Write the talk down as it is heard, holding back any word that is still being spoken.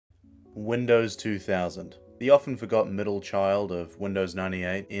Windows 2000. The often forgotten middle child of Windows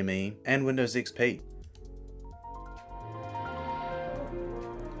 98, ME, and Windows XP.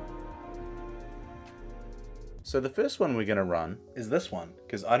 So the first one we're going to run is this one,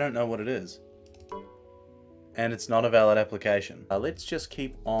 because I don't know what it is. And it's not a valid application. Let's just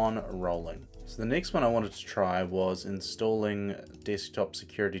keep on rolling. So the next one I wanted to try was installing Desktop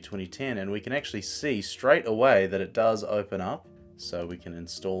Security 2010, and we can actually see straight away that it does open up. So we can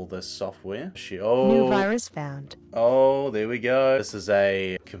install this software. New virus found. Oh, there we go. This is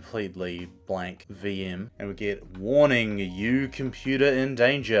a completely blank VM. And we get, warning, you computer in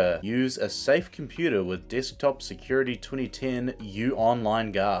danger. Use a safe computer with Desktop Security 2010 U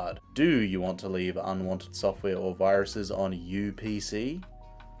Online Guard. Do you want to leave unwanted software or viruses on UPC?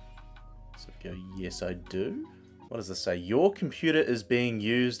 So we go, yes I do. What does this say? Your computer is being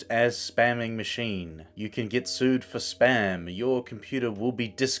used as spamming machine. You can get sued for spam. Your computer will be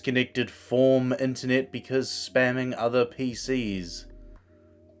disconnected from internet because spamming other PCs.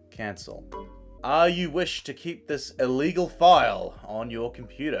 Cancel. You wish to keep this illegal file on your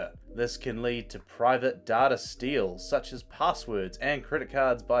computer. This can lead to private data steals, such as passwords and credit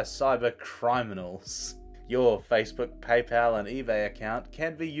cards by cyber criminals. Your Facebook, PayPal, and eBay account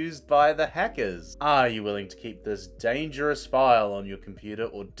can be used by the hackers. Are you willing to keep this dangerous file on your computer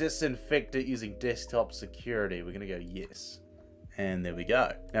or disinfect it using desktop security? We're gonna go yes. And there we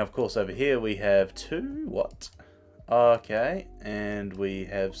go. Now, of course, over here we have okay, and we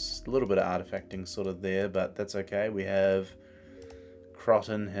have a little bit of artifacting sort of there, but that's okay. We have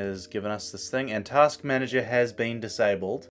Croton has given us this thing, and Task Manager has been disabled.